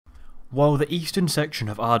While the eastern section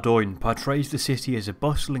of Ardougne portrays the city as a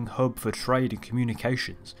bustling hub for trade and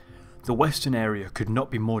communications, the western area could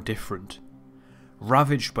not be more different.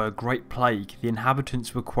 Ravaged by a great plague, the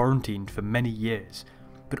inhabitants were quarantined for many years,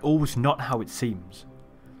 but all was not how it seems.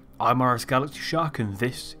 I'm Galaxyshark and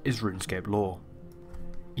this is Runescape Lore.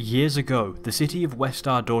 Years ago, the city of West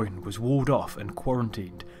Ardougne was walled off and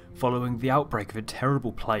quarantined following the outbreak of a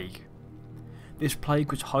terrible plague. This plague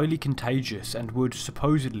was highly contagious and would,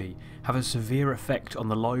 supposedly, have a severe effect on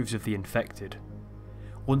the lives of the infected.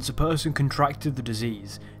 Once a person contracted the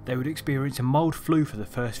disease, they would experience a mild flu for the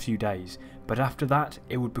first few days, but after that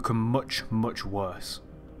it would become much worse.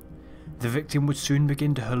 The victim would soon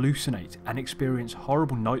begin to hallucinate and experience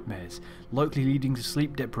horrible nightmares, likely leading to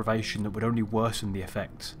sleep deprivation that would only worsen the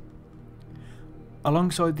effects.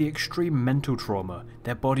 Alongside the extreme mental trauma,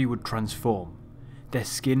 their body would transform. Their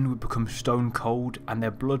skin would become stone cold and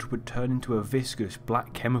their blood would turn into a viscous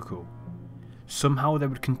black chemical. Somehow they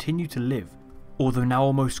would continue to live, although now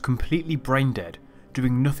almost completely brain dead,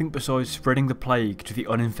 doing nothing besides spreading the plague to the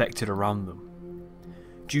uninfected around them.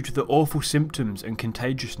 Due to the awful symptoms and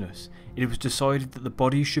contagiousness, it was decided that the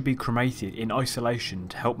bodies should be cremated in isolation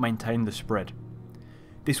to help maintain the spread.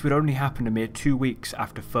 This would only happen a mere 2 weeks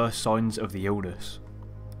after first signs of the illness.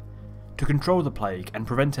 To control the plague and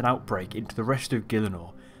prevent an outbreak into the rest of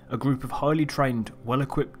Gillinor, a group of highly trained,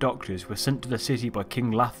 well-equipped doctors were sent to the city by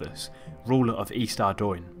King Lathus, ruler of East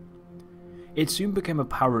Ardougne. It soon became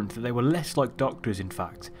apparent that they were less like doctors in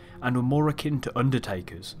fact, and were more akin to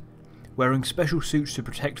undertakers, wearing special suits to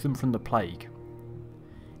protect them from the plague.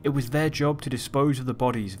 It was their job to dispose of the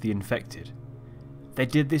bodies of the infected. They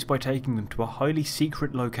did this by taking them to a highly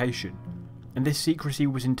secret location, and this secrecy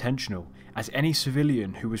was intentional, as any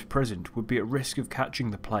civilian who was present would be at risk of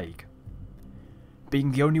catching the plague.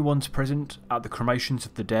 Being the only ones present at the cremations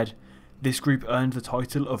of the dead, this group earned the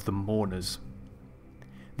title of the Mourners.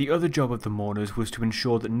 The other job of the Mourners was to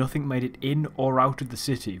ensure that nothing made it in or out of the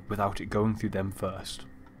city without it going through them first.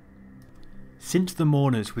 Since the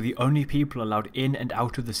Mourners were the only people allowed in and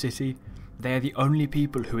out of the city, they are the only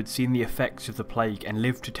people who had seen the effects of the plague and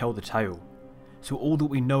lived to tell the tale, so all that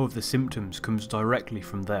we know of the symptoms comes directly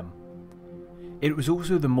from them. It was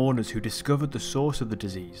also the Mourners who discovered the source of the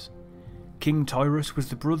disease. King Tyrus was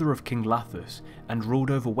the brother of King Lathus and ruled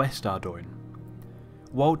over West Ardougne.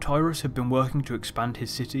 While Tyrus had been working to expand his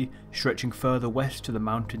city, stretching further west to the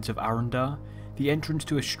mountains of Arundar, the entrance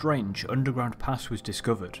to a strange underground pass was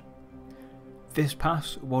discovered. This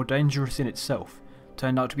pass, while dangerous in itself,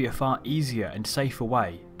 turned out to be a far easier and safer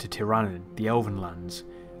way to Tyrannin, the Elven lands,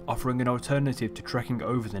 offering an alternative to trekking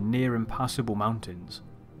over the near impassable mountains.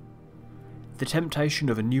 The temptation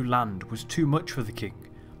of a new land was too much for the king,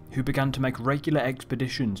 who began to make regular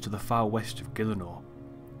expeditions to the far west of Gillinor.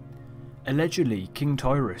 Allegedly, King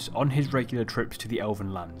Tyrus, on his regular trips to the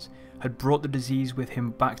Elven lands, had brought the disease with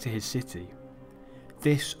him back to his city.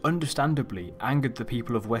 This, understandably, angered the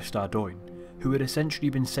people of West Ardougne, who had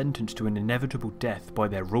essentially been sentenced to an inevitable death by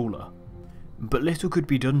their ruler. But little could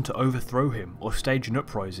be done to overthrow him or stage an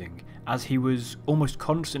uprising, as he was almost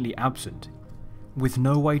constantly absent. With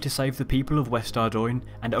no way to save the people of West Ardougne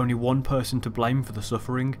and only one person to blame for the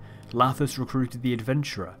suffering, Lathus recruited the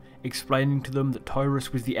adventurer, explaining to them that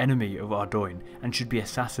Tyrus was the enemy of Ardougne and should be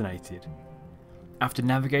assassinated. After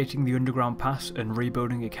navigating the underground pass and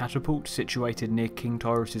rebuilding a catapult situated near King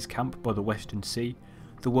Tyrus's camp by the Western Sea,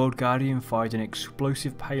 the World Guardian fired an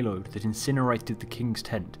explosive payload that incinerated the king's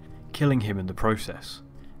tent, killing him in the process.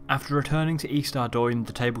 After returning to East Ardougne,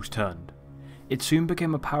 the tables turned. It soon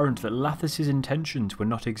became apparent that Lathus's intentions were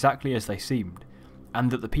not exactly as they seemed, and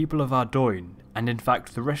that the people of Ardougne, and in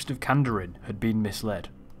fact the rest of Kandarin, had been misled.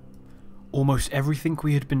 Almost everything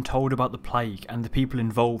we had been told about the plague and the people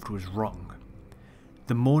involved was wrong.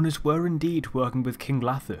 The Mourners were indeed working with King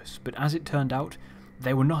Lathus, but as it turned out,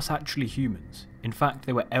 they were not actually humans. In fact,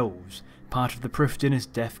 they were elves, part of the Prifdinus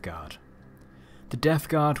Death Guard. The Death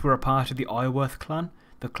Guard were a part of the Iorwerth clan,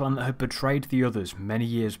 the clan that had betrayed the others many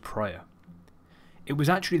years prior. It was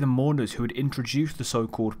actually the Mourners who had introduced the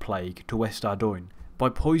so-called plague to West Ardougne by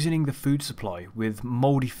poisoning the food supply with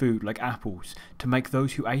mouldy food like apples to make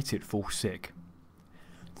those who ate it fall sick.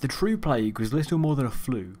 The true plague was little more than a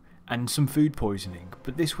flu and some food poisoning,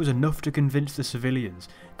 but this was enough to convince the civilians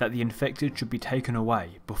that the infected should be taken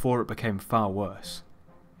away before it became far worse.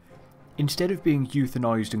 Instead of being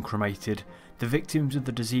euthanized and cremated, the victims of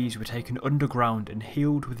the disease were taken underground and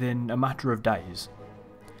healed within a matter of days.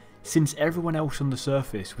 Since everyone else on the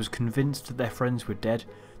surface was convinced that their friends were dead,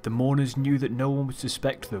 the Mourners knew that no one would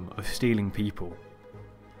suspect them of stealing people.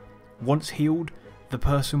 Once healed, the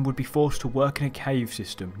person would be forced to work in a cave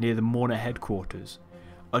system near the Mourner headquarters,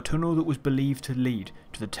 a tunnel that was believed to lead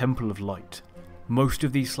to the Temple of Light. Most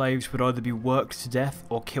of these slaves would either be worked to death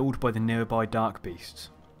or killed by the nearby dark beasts.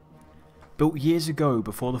 Built years ago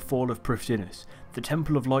before the fall of Prifddinas, the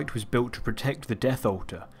Temple of Light was built to protect the Death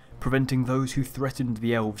Altar, preventing those who threatened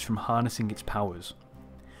the elves from harnessing its powers.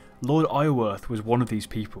 Lord Iorwerth was one of these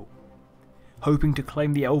people. Hoping to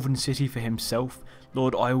claim the Elven City for himself,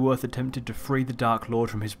 Lord Iorwerth attempted to free the Dark Lord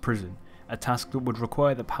from his prison, a task that would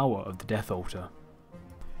require the power of the Death Altar.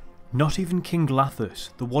 Not even King Lathus,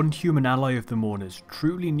 the one human ally of the Mourners,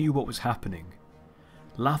 truly knew what was happening.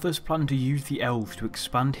 Lathus planned to use the elves to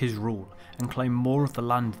expand his rule and claim more of the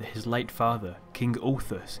land that his late father, King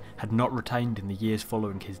Ulthus, had not retained in the years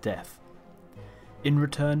following his death. In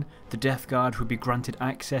return, the Death Guard would be granted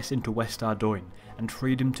access into West Ardougne and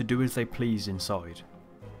freedom to do as they pleased inside.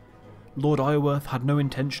 Lord Iorwerth had no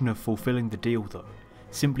intention of fulfilling the deal though,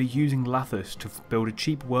 simply using Lathus to build a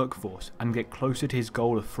cheap workforce and get closer to his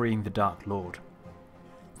goal of freeing the Dark Lord.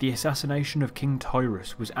 The assassination of King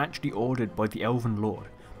Tyrus was actually ordered by the Elven Lord,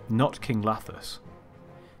 not King Lathus.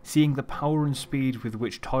 Seeing the power and speed with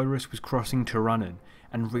which Tyrus was crossing Tiranan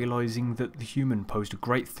and realising that the human posed a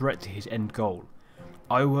great threat to his end goal,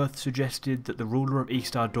 Iorwerth suggested that the ruler of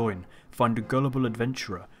East Ardougne find a gullible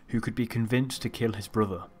adventurer who could be convinced to kill his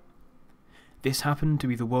brother. This happened to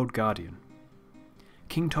be the World Guardian.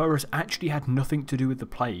 King Tyrus actually had nothing to do with the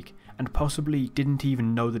plague, and possibly didn't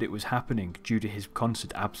even know that it was happening due to his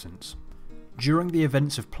constant absence. During the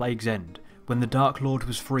events of Plague's End, when the Dark Lord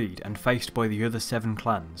was freed and faced by the other 7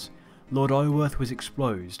 clans, Lord Iorwerth was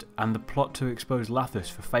exposed, and the plot to expose Lathus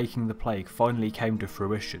for faking the plague finally came to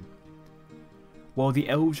fruition. While the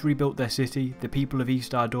elves rebuilt their city, the people of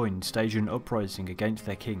East Ardougne staged an uprising against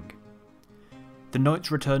their king. The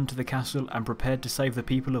knights returned to the castle and prepared to save the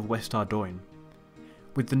people of West Ardougne.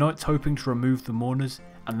 With the knights hoping to remove the mourners,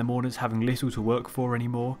 and the mourners having little to work for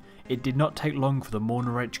anymore, it did not take long for the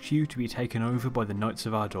Mourner HQ to be taken over by the Knights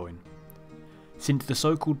of Ardougne. Since the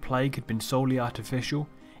so-called plague had been solely artificial,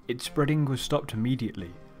 its spreading was stopped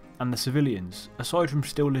immediately, and the civilians, aside from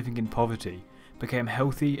still living in poverty, became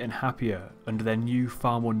healthy and happier under their new,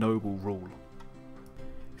 far more noble rule.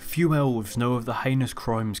 Few elves know of the heinous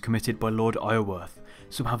crimes committed by Lord Iorwerth,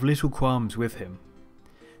 so have little qualms with him.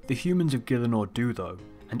 The humans of Gielinor do though,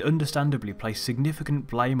 and understandably place significant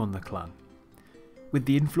blame on the clan. With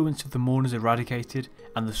the influence of the Mourners eradicated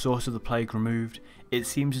and the source of the plague removed, it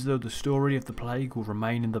seems as though the story of the plague will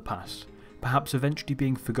remain in the past, perhaps eventually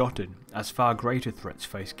being forgotten as far greater threats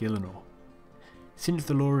face Gielinor. Since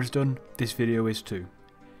the lore is done, this video is too.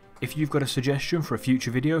 If you've got a suggestion for a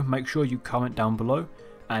future video, make sure you comment down below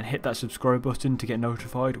and hit that subscribe button to get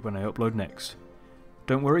notified when I upload next.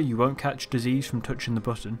 Don't worry, you won't catch disease from touching the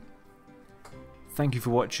button. Thank you for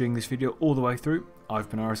watching this video all the way through. I've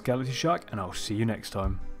been Galaxyshark, and I'll see you next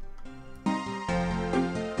time.